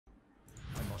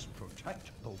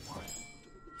protect the wild.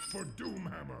 For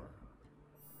Doomhammer.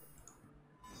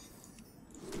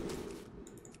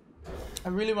 I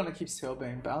really want to keep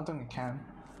Scalebane, but I don't think I can.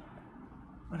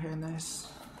 Okay, nice.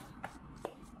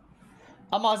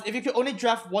 Amaz, if you could only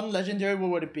draft one legendary, what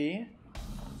would it be?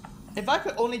 If I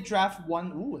could only draft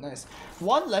one, ooh, nice.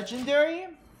 One legendary?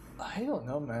 I don't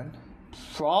know, man.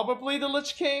 Probably the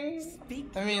Lich King.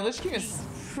 I mean, Lich King is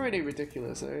pretty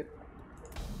ridiculous, right?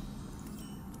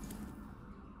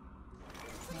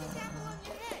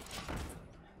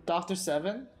 Dr.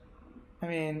 7? I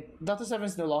mean, Dr. 7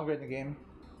 is no longer in the game.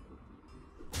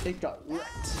 It got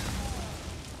wrecked.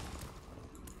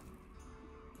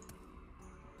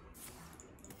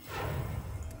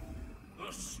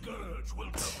 The scourge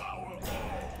will devour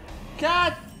all.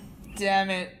 God damn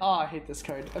it. Oh, I hate this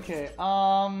card. Okay,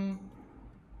 man,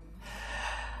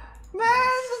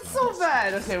 it's so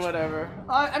bad. Okay, whatever.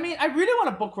 I mean, I really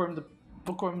want to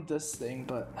bookworm this thing,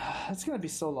 but it's gonna be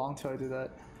so long till I do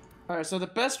that. Alright, so the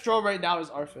best draw right now is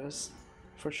Arthas.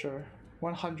 For sure.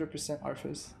 100%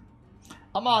 Arthas.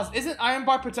 Amaz, isn't Iron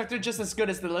Bar Protector just as good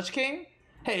as the Lich King?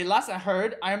 Hey, last I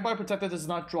heard, Iron Bar Protector does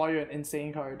not draw you an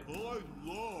insane card.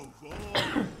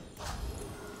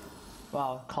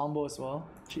 Wow, combo as well.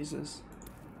 Jesus.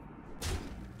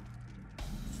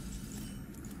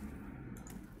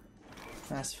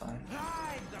 That's fine.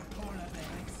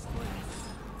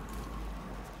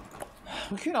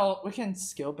 We can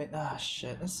skill bait. Ah,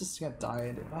 shit. This is just gonna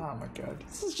die. Oh my god.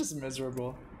 This is just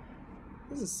miserable.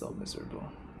 This is so miserable.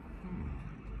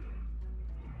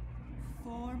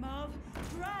 Form of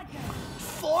dragon.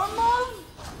 Form of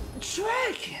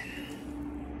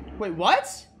dragon. Wait,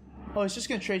 what? Oh, it's just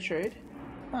gonna trade.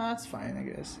 Oh, that's fine, I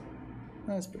guess.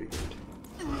 That's pretty good.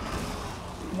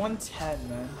 110,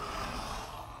 man.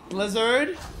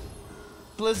 Blizzard.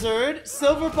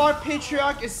 Silver Bar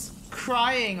Patriarch is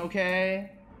crying,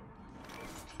 okay?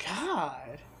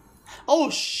 God. Oh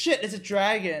shit, it's a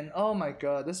dragon. Oh my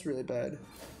god, that's really bad.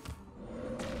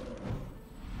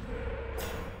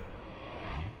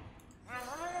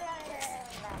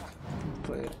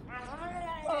 Play it.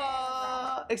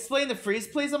 Explain the freeze,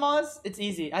 please, Amaz. It's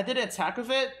easy. I did an attack with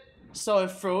it, so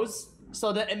it froze.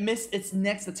 So then it missed its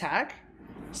next attack.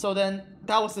 So then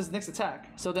that was his next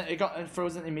attack. So then it got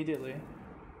frozen immediately.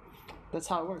 That's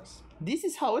how it works. This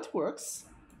is how it works.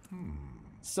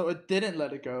 So it didn't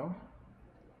let it go.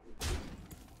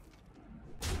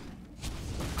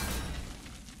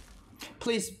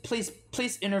 Please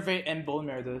innervate and bone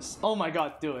marrow this. Oh my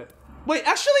god, do it. Wait,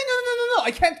 actually, no.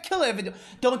 I can't kill it if it.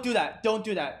 Don't do that. Don't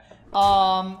do that.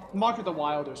 Mark of the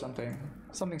Wild or something.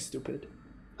 Something stupid.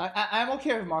 I'm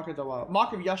okay with Mark of the Wild.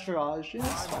 Mark of Yashiraj. Yeah,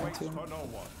 that's fine too.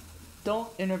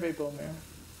 Don't innervate bone marrow.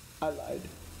 I lied.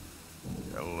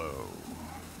 Hello,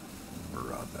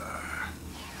 brother.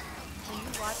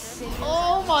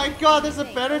 Oh my god, there's a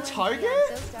better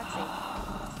target?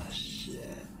 Ah,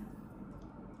 shit.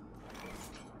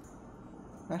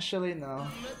 Actually, no.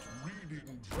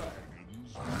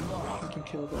 I can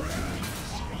kill them.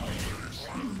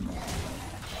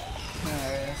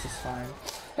 Alright, this is fine.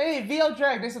 Hey, VL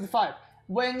Drag, thanks for the 5.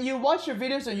 When you watch your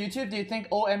videos on YouTube, do you think,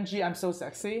 OMG, I'm so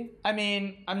sexy? I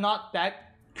mean, I'm not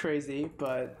that crazy,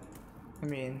 but I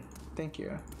mean, thank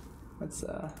you. That's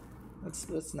a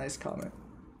nice comment.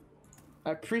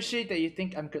 I appreciate that you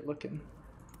think I'm good looking.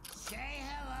 Say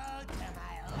hello to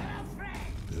my little friend.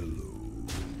 Hello.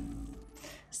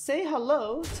 Say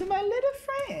hello to my little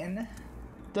friend.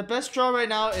 The best draw right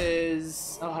now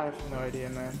is... Oh, I have no idea,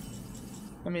 man.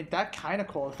 I mean, that kind of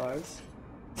qualifies.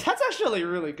 That's actually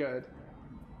really good.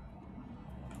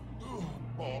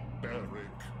 Barbaric.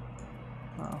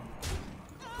 Wow.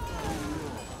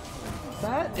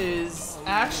 That is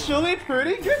actually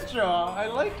pretty good draw. I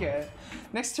like it.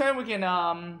 Next turn we can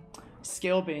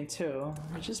Scalebane too,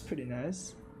 which is pretty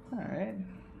nice. Alright.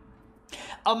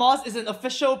 Amaz is an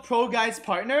official Pro Guys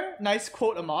partner. Nice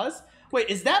quote, Amaz. Wait,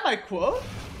 is that my quote?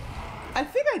 I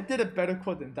think I did a better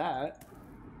quote than that.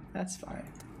 That's fine.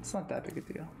 It's not that big a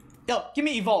deal. Yo, give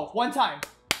me Evolve one time.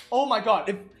 Oh my god.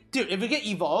 Dude, if we get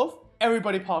Evolve,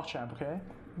 everybody PogChamp, okay?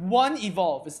 One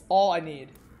Evolve is all I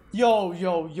need. Yo,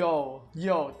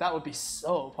 that would be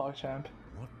so PogChamp.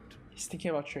 What? He's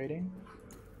thinking about trading.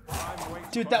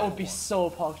 Dude, that would be so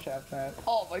PogChamp, man.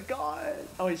 Oh my god.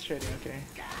 Oh, he's trading, okay.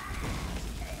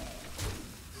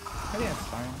 I think that's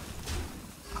fine.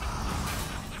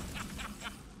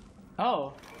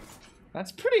 Oh,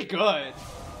 that's pretty good.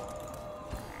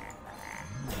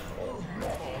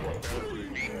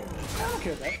 I don't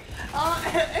care that.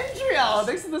 Andriel,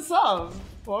 thanks for the sub.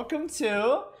 Welcome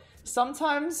to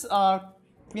sometimes,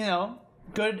 you know,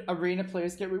 good arena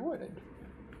players get rewarded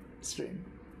stream.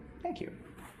 Thank you.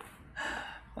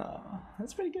 Oh,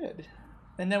 that's pretty good.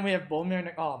 And then we have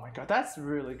Bolmir. Oh my god, that's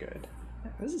really good.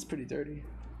 This is pretty dirty.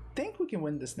 Think we can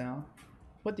win this now.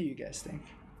 What do you guys think?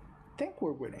 Think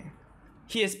we're winning.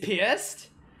 He is pissed?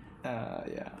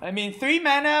 Yeah. I mean, 3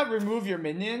 mana, remove your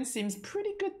minion seems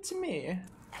pretty good to me.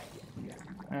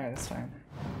 Alright, that's fine.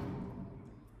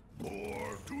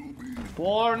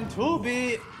 Born to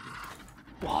be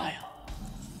wild.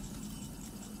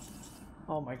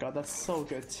 Oh my god, that's so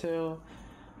good too.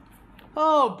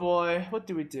 Oh boy, what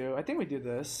do we do? I think we do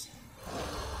this.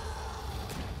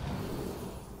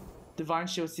 Divine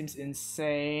Shield seems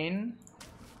insane.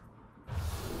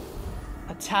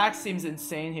 Attack seems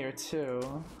insane here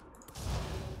too.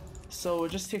 So we'll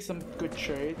just take some good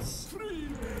trades.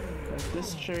 Like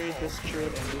this trade,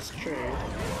 and this trade.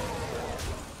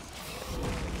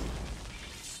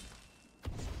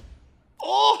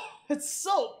 Oh, it's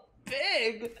so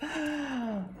big!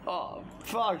 Oh,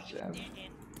 fuck, Jim.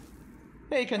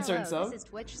 Hey, concerned Hello, sub. this is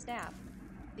Twitch staff.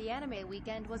 The anime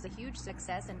weekend was a huge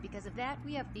success, and because of that,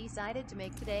 we have decided to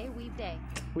make today Weeb Day.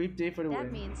 Weeb Day for the That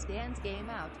win. means Dan's game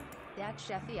out, Dad's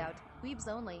Sheffy out, Weebs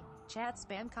only, chat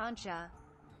spam concha.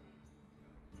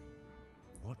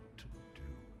 What to do?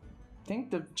 I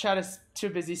think the chat is too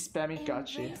busy spamming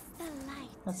Gachi.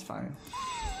 That's fine.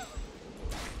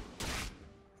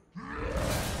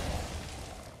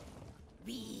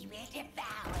 We will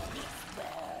devour this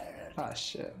world. Ah,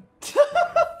 shit.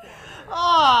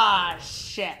 Ah,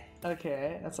 shit.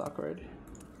 Okay, that's awkward.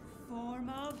 Form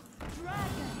of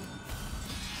dragon.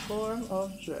 Form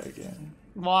of dragon.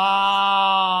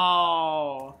 Wow.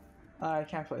 I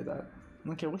can't play that.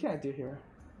 Okay, what can I do here?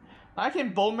 I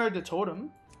can Bolmer the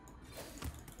totem.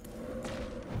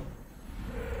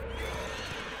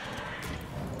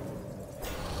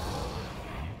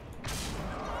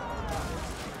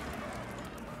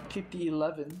 Keep the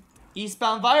 11.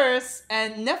 Eastbound Virus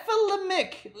and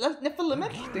Nephalimic.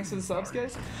 Thanks for the subs,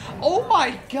 guys. Oh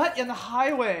my god, in the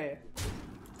highway.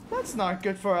 That's not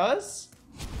good for us.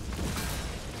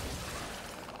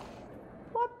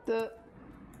 What the?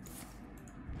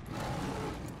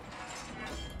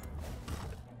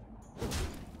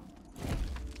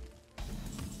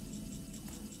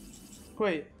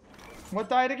 Wait, what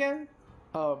died again?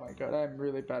 Oh my god, I'm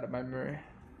really bad at memory.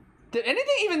 Did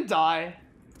anything even die?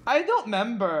 I don't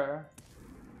remember.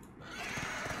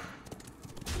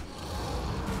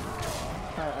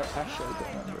 I actually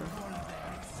don't remember.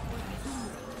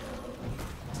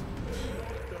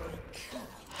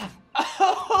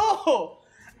 Oh!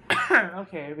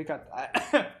 Okay, we got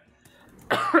that.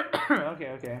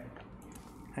 Okay.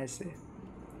 I see.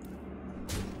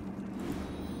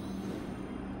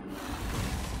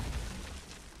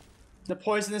 The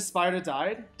poisonous spider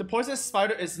died? The poisonous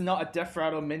spider is not a death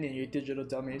rattle minion, you digital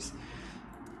dummies.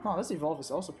 Oh, this evolve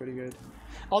is also pretty good.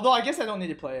 Although I guess I don't need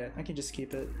to play it. I can just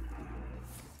keep it.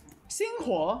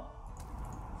 Xinghua?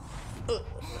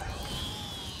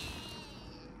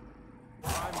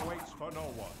 Time waits for no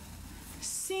one.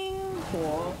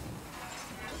 Xinghua.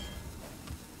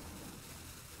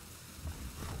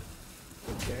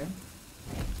 Okay.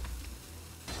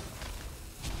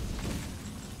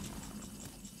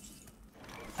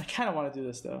 I kind of want to do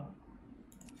this though.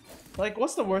 Like,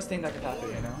 what's the worst thing that could happen,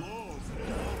 you know?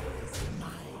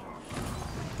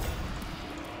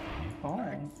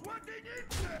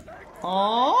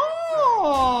 Oh.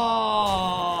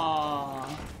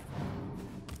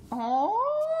 Oh.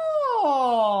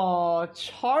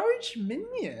 Charge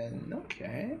minion.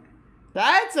 Okay.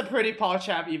 That's a pretty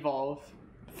Palchap evolve.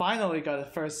 Finally got a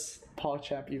first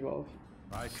Palchap evolve.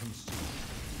 I can see.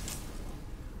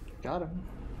 Got him.